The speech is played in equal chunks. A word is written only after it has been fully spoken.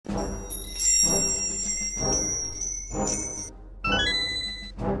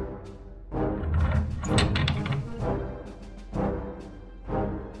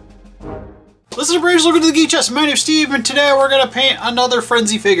What's up, Rangers? Welcome to the Geek Chest. My name's Steve, and today we're going to paint another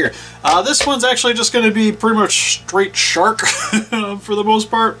Fren-z figure. This one's actually just going to be pretty much straight shark for the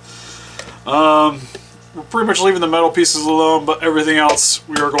most part. We're pretty much leaving the metal pieces alone, but everything else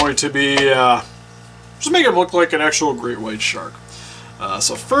we are going to be just make it look like an actual great white shark.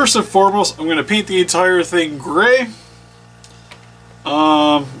 So first and foremost, I'm going to paint the entire thing gray.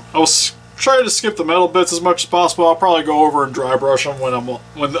 I was trying to skip the metal bits as much as possible. I'll probably go over and dry brush them when I'm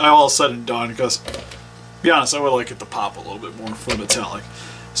all said and done, because to be honest, I would like it to pop a little bit more for metallic.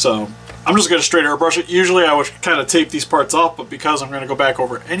 So I'm just going to straight airbrush it. Usually I would kind of tape these parts off, but because I'm going to go back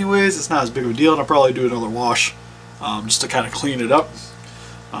over it anyways, it's not as big of a deal, and I'll probably do another wash just to kind of clean it up.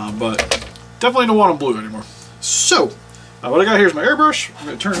 But definitely don't want them blue anymore. So what I got here is my airbrush. I'm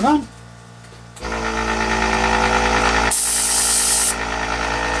going to turn it on.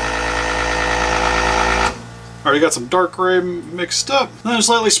 Already got some dark gray mixed up. Then just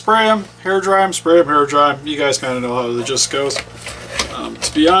lightly spray them, hair dry them, spray them, hair dry them. You guys kind of know how the gist goes.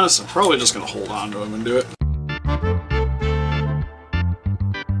 To be honest, I'm probably just going to hold on to them and do it.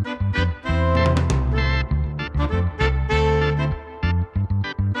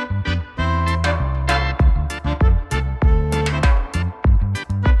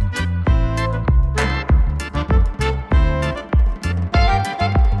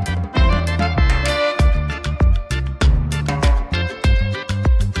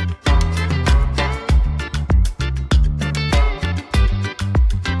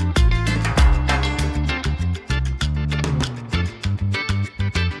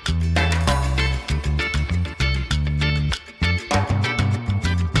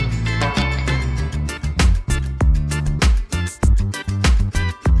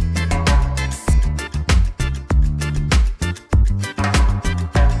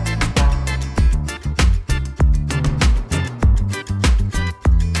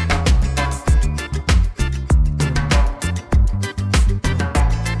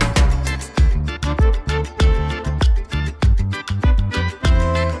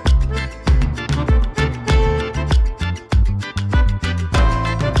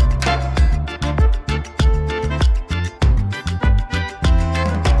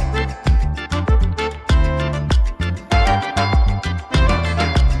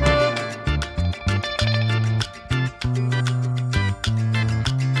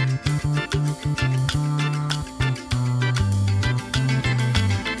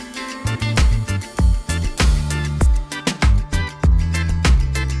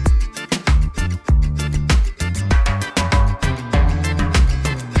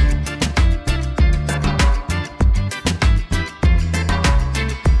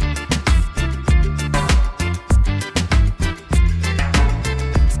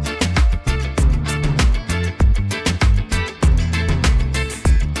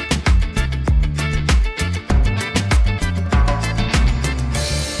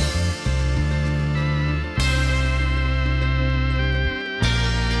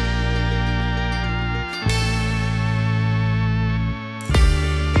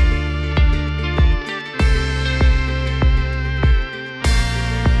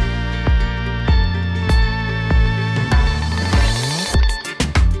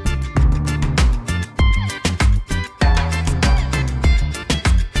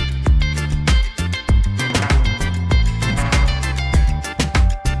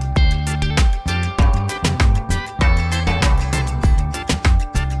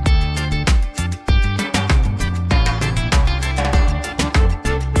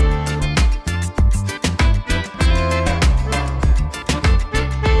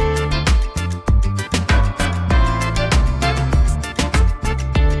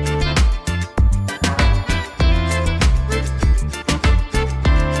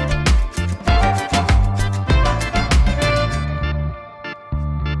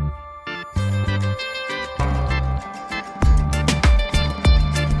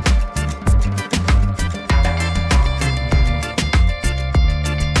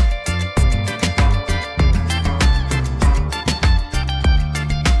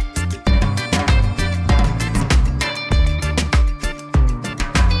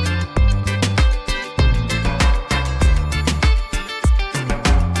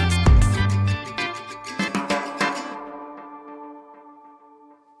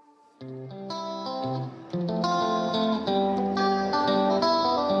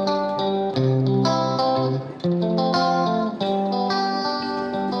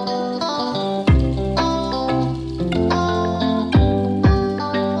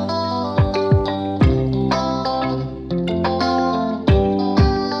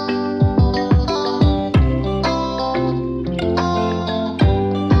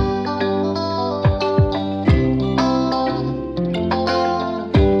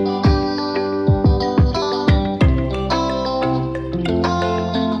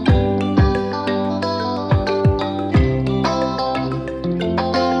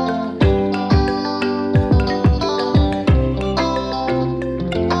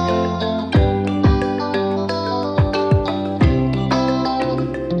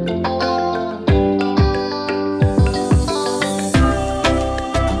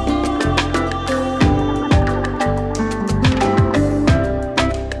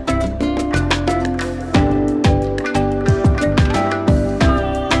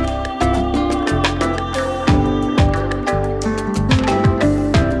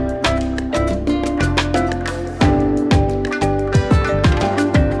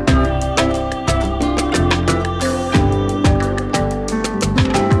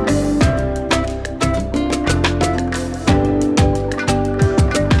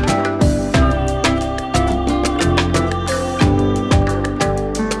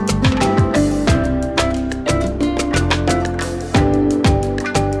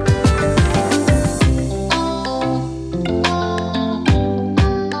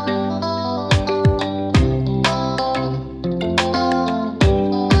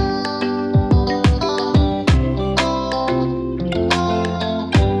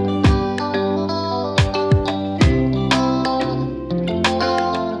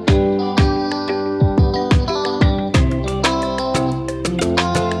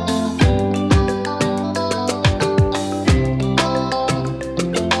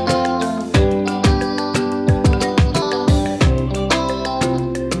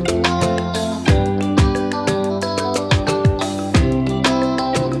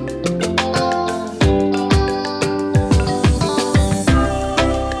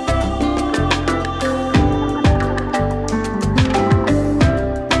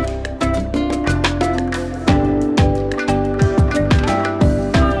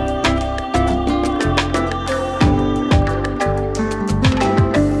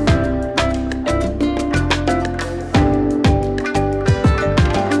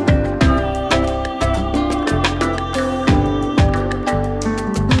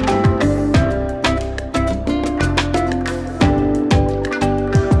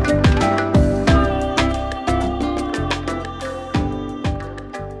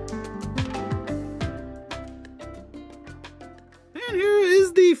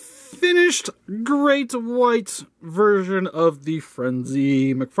 finished Great White version of the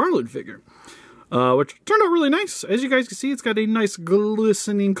Fren-z McFarlane figure, which turned out really nice. As you guys can see, it's got a nice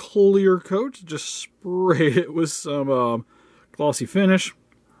glistening clear coat. Just sprayed it with some glossy finish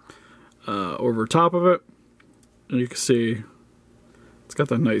over top of it. And you can see it's got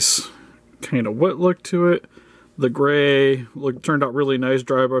that nice kind of wet look to it. The gray turned out really nice,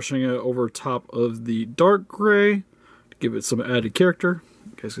 dry brushing it over top of the dark gray to give it some added character.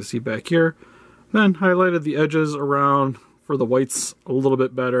 You guys can see back here. Then highlighted the edges around for the whites a little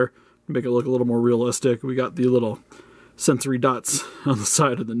bit better, to make it look a little more realistic. We got the little sensory dots on the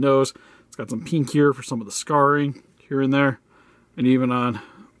side of the nose. It's got some pink here for some of the scarring here and there, and even on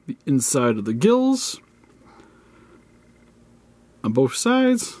the inside of the gills. On both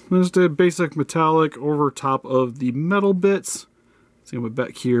sides, there's the basic metallic over top of the metal bits. Same with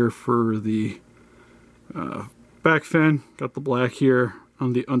back here for the back fin. Got the black here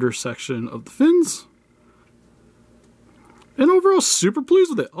on the under section of the fins. And overall, super pleased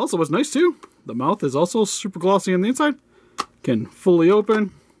with it. Also, what's nice too, the mouth is also super glossy on the inside. Can fully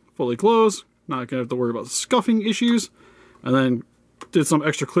open, fully close. Not gonna have to worry about scuffing issues. And then did some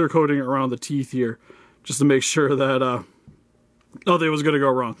extra clear coating around the teeth here, just to make sure that nothing was going to go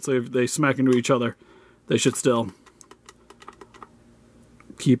wrong. So if they smack into each other, they should still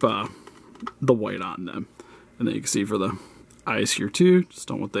keep the white on them. And then you can see for the eyes here too, just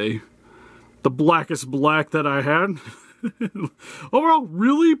don't want the blackest black that I had. Overall,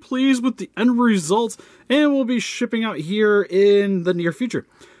 really pleased with the end results, and we'll be shipping out here in the near future.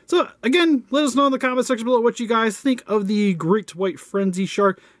 So again, let us know in the comment section below what you guys think of the Great White Fren-z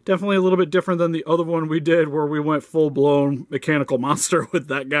shark. Definitely a little bit different than the other one we did, where we went full-blown mechanical monster with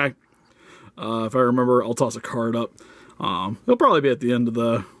that guy. If I remember, I'll toss a card up. It'll probably be at the end of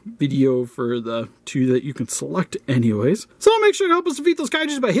the video for the two that you can select anyways. So make sure to help us defeat those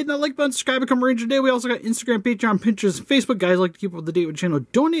kaijus by hitting that like button, subscribe, become a Ranger today. We also got Instagram, Patreon, Pinterest, and Facebook. Guys like to keep up to date with the channel,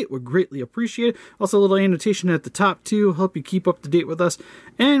 donate, would greatly appreciate it. Also a little annotation at the top too, help you keep up to date with us.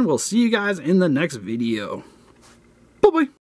 And we'll see you guys in the next video. Bye-bye.